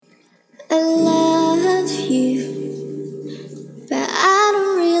I love you, but I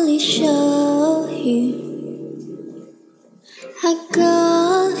don't really show you. I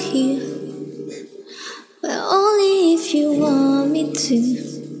got you, but only if you want me to.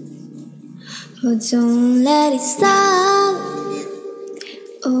 Oh, don't let it stop.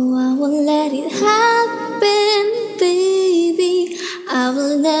 Oh, I won't let it happen, baby. I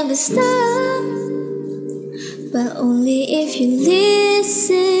will never stop, but only if you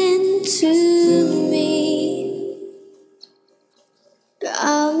listen to me.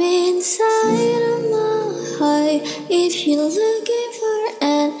 I'm inside of my heart. If you're looking for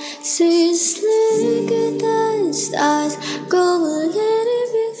answers, look at the stars. Go a little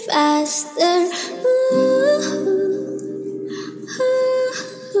bit faster. Ooh,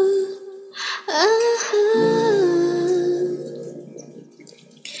 ooh, ooh,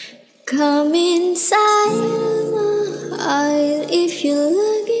 come inside of my heart. If you're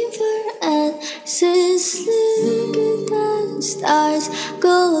looking for answers, look at the stars. Go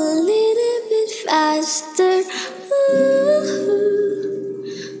a little bit faster.